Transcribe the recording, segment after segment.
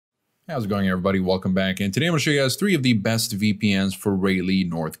How's it going, everybody? Welcome back. And today I'm going to show you guys 3 of the best VPNs for Raleigh,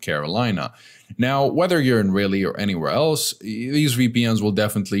 North Carolina. Now, whether you're in Raleigh or anywhere else, these VPNs will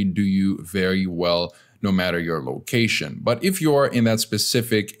definitely do you very well no matter your location. But if you're in that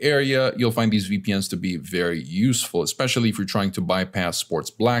specific area, you'll find these VPNs to be very useful, especially if you're trying to bypass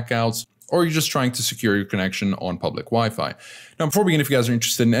sports blackouts, or you're just trying to secure your connection on public Wi-Fi. Now, before we begin, if you guys are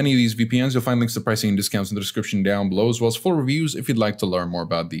interested in any of these VPNs, you'll find links to pricing and discounts in the description down below, as well as full reviews if you'd like to learn more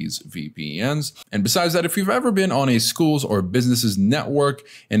about these VPNs. And besides that, if you've ever been on a school's or business's network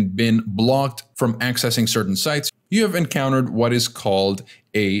and been blocked from accessing certain sites, you have encountered what is called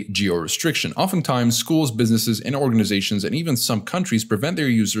a geo-restriction. Oftentimes, schools, businesses, and organizations, and even some countries prevent their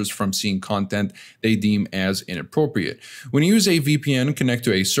users from seeing content they deem as inappropriate. When you use a VPN and connect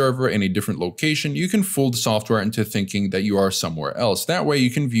to a server in a different location, you can fool the software into thinking that you are somewhere else. That way, you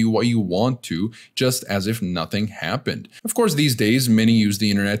can view what you want to, just as if nothing happened. Of course, these days, many use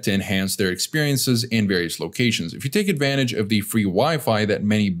the internet to enhance their experiences in various locations. If you take advantage of the free Wi-Fi that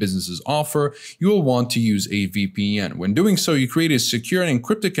many businesses offer, you will want to use a VPN. When doing so, you create a secure and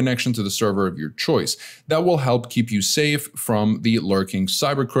encrypted connection to the server of your choice. That will help keep you safe from the lurking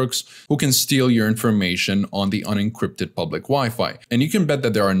cyber crooks who can steal your information on the unencrypted public Wi-Fi. And you can bet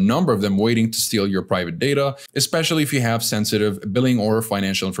that there are a number of them waiting to steal your private data, especially if you have sensitive billing or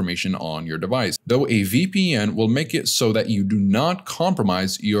financial information on your device. Though a VPN will make it so that you do not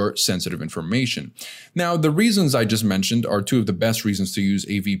compromise your sensitive information. Now, the reasons I just mentioned are 2 of the best reasons to use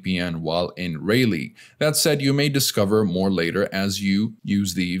a VPN while in Raleigh. That said, you may discover more later as you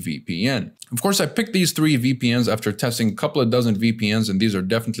use the VPN. Of course, I picked these 3 VPNs after testing a couple of dozen VPNs, and these are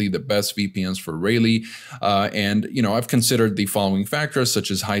definitely the best VPNs for Raleigh. I've considered the following factors,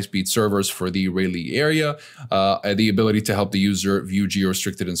 such as high-speed servers for the Raleigh area, the ability to help the user view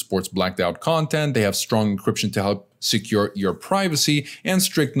geo-restricted and sports blacked out content. They have strong encryption to help secure your privacy, and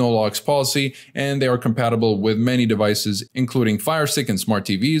strict no logs policy, and they are compatible with many devices, including Fire Stick and smart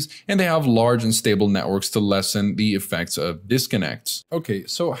TVs, and they have large and stable networks to lessen the effects of disconnects. Okay,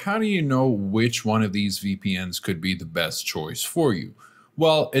 so how do you know which one of these VPNs could be the best choice for you?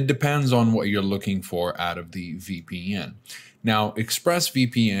 Well, it depends on what you're looking for out of the VPN. Now,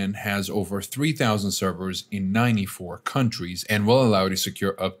 ExpressVPN has over 3,000 servers in 94 countries and will allow you to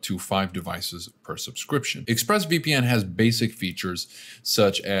secure up to 5 devices per subscription. ExpressVPN has basic features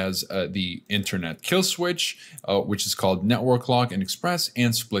such as the internet kill switch, which is called network lock and express,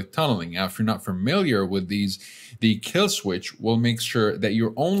 and split tunneling. Now, if you're not familiar with these, the kill switch will make sure that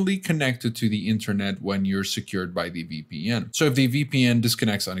you're only connected to the internet when you're secured by the VPN. So if the VPN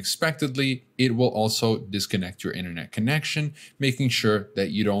disconnects unexpectedly, it will also disconnect your internet connection, making sure that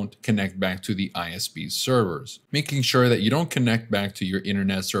you don't connect back to the ISP servers, making sure that you don't connect back to your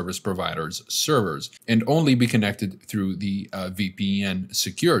internet service provider's servers, and only be connected through the VPN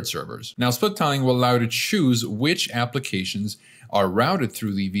secured servers. Now, split tunneling will allow you to choose which applications are routed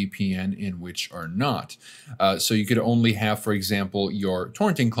through the VPN and which are not. So you could only have, for example, your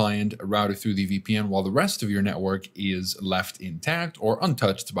torrenting client routed through the VPN while the rest of your network is left intact or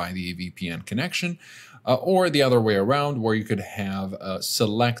untouched by the VPN connection. Or the other way around, where you could have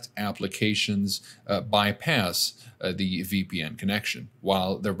select applications bypass the VPN connection,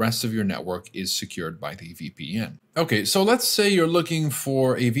 while the rest of your network is secured by the VPN. Okay, so let's say you're looking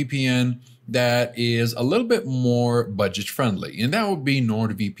for a VPN that is a little bit more budget friendly, and that would be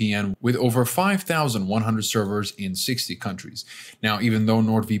NordVPN with over 5,100 servers in 60 countries. Now, even though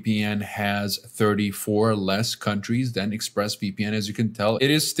NordVPN has 34 less countries than ExpressVPN, as you can tell, it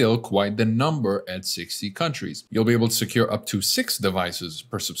is still quite the number at 60 countries. You'll be able to secure up to 6 devices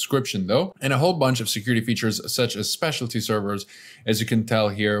per subscription though, and a whole bunch of security features such as specialty servers, as you can tell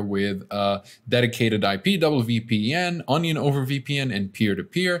here, with dedicated IP, double VPN, onion over VPN, and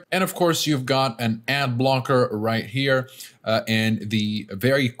peer-to-peer. And of course, you've got an ad blocker right here, and the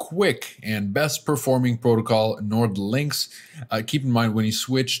very quick and best performing protocol, NordLynx. Keep in mind, when you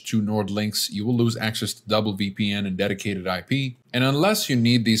switch to NordLynx, you will lose access to double VPN and dedicated IP. And unless you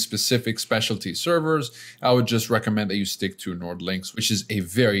need these specific specialty servers, I would just recommend that you stick to NordLynx, which is a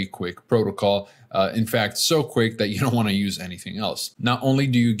very quick protocol. In fact, so quick that you don't want to use anything else. Not only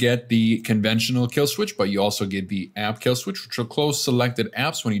do you get the conventional kill switch, but you also get the app kill switch, which will close selected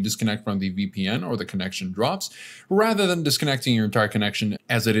apps when you disconnect from the VPN or the connection drops, rather than disconnecting your entire connection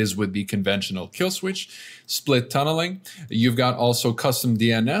as it is with the conventional kill switch. Split tunneling. You've got also custom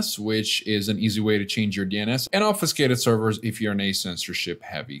DNS, which is an easy way to change your DNS, and obfuscated servers if you're in a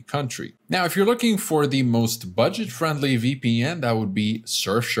censorship-heavy country. Now, if you're looking for the most budget-friendly VPN, that would be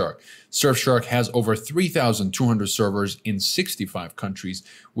Surfshark. Surfshark has over 3,200 servers in 65 countries,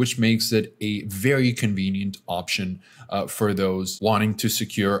 which makes it a very convenient option for those wanting to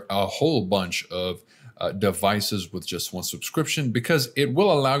secure a whole bunch of devices with just one subscription, because it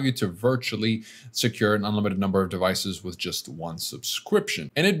will allow you to virtually secure an unlimited number of devices with just one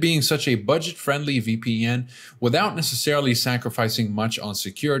subscription. And it being such a budget-friendly VPN without necessarily sacrificing much on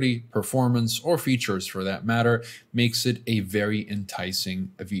security, performance, or features for that matter, makes it a very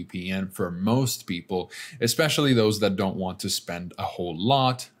enticing VPN for most people, especially those that don't want to spend a whole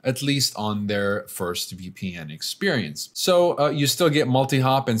lot, at least on their first VPN experience. So you still get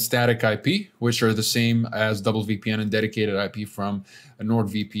multi-hop and static IP, which are the same as double VPN and dedicated IP from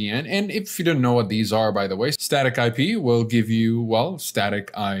NordVPN. And if you don't know what these are, by the way, static IP will give you, well,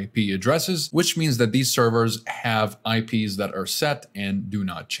 static IP addresses, which means that these servers have IPs that are set and do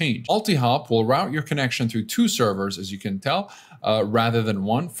not change. Multi-hop will route your connection through two servers, as you can tell, rather than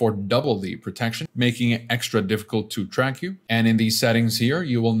one, for double the protection, making it extra difficult to track you. And in these settings here,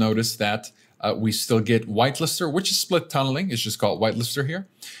 you will notice that we still get whitelister, which is split tunneling. It's just called whitelister here.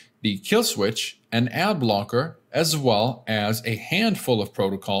 The kill switch, an ad blocker, as well as a handful of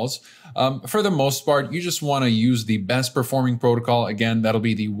protocols. For the most part, you just want to use the best performing protocol. Again, that'll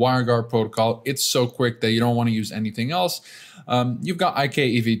be the WireGuard protocol. It's so quick that you don't want to use anything else. You've got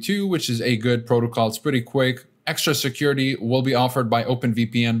IKEV2, which is a good protocol. It's pretty quick. Extra security will be offered by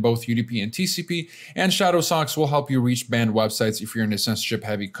OpenVPN, both UDP and TCP, and ShadowSocks will help you reach banned websites if you're in a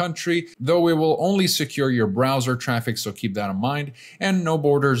censorship-heavy country, though it will only secure your browser traffic, so keep that in mind. And No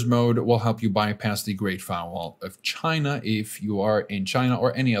Borders mode will help you bypass the Great Firewall of China if you are in China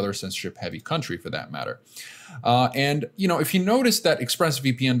or any other censorship-heavy country for that matter. And, you know, if you notice that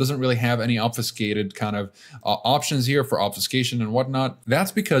ExpressVPN doesn't really have any obfuscated kind of options here for obfuscation and whatnot,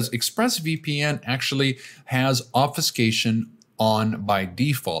 that's because ExpressVPN actually has obfuscation on by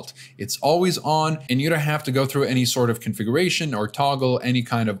default. It's always on, and you don't have to go through any sort of configuration or toggle any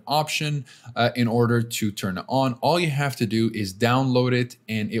kind of option in order to turn it on. All you have to do is download it,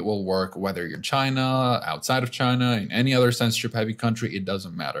 and it will work whether you're in China, outside of China, in any other censorship-heavy country. It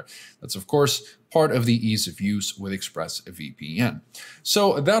doesn't matter. That's, of course, part of the ease of use with ExpressVPN.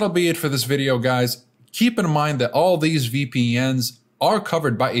 So that'll be it for this video, guys. Keep in mind that all these VPNs are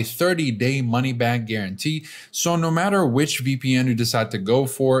covered by a 30-day money-back guarantee. So no matter which VPN you decide to go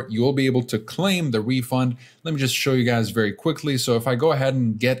for, you will be able to claim the refund. Let me just show you guys very quickly. So if I go ahead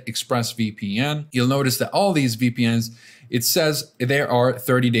and get ExpressVPN, you'll notice that all these VPNs, it says there are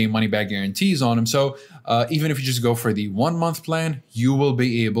 30-day money-back guarantees on them. So even if you just go for the 1-month plan, you will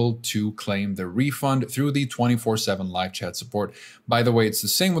be able to claim the refund through the 24/7 live chat support. By the way, it's the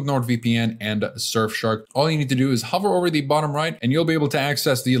same with NordVPN and Surfshark. All you need to do is hover over the bottom right, and you'll be able to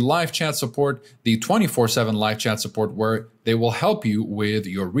access the live chat support, the 24/7 live chat support, where they will help you with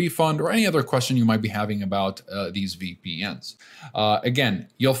your refund or any other question you might be having about these VPNs. Again,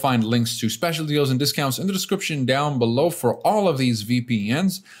 you'll find links to special deals and discounts in the description down below for all of these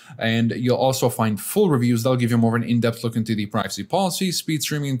VPNs. And you'll also find full reviews that'll give you more of an in-depth look into the privacy policy, speed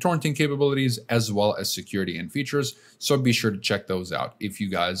streaming, torrenting capabilities, as well as security and features. So be sure to check those out if you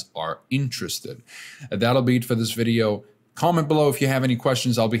guys are interested. That'll be it for this video. Comment below if you have any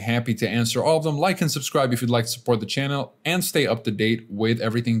questions. I'll be happy to answer all of them. Like and subscribe if you'd like to support the channel and stay up to date with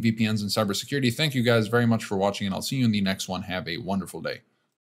everything VPNs and cybersecurity. Thank you guys very much for watching, and I'll see you in the next one. Have a wonderful day.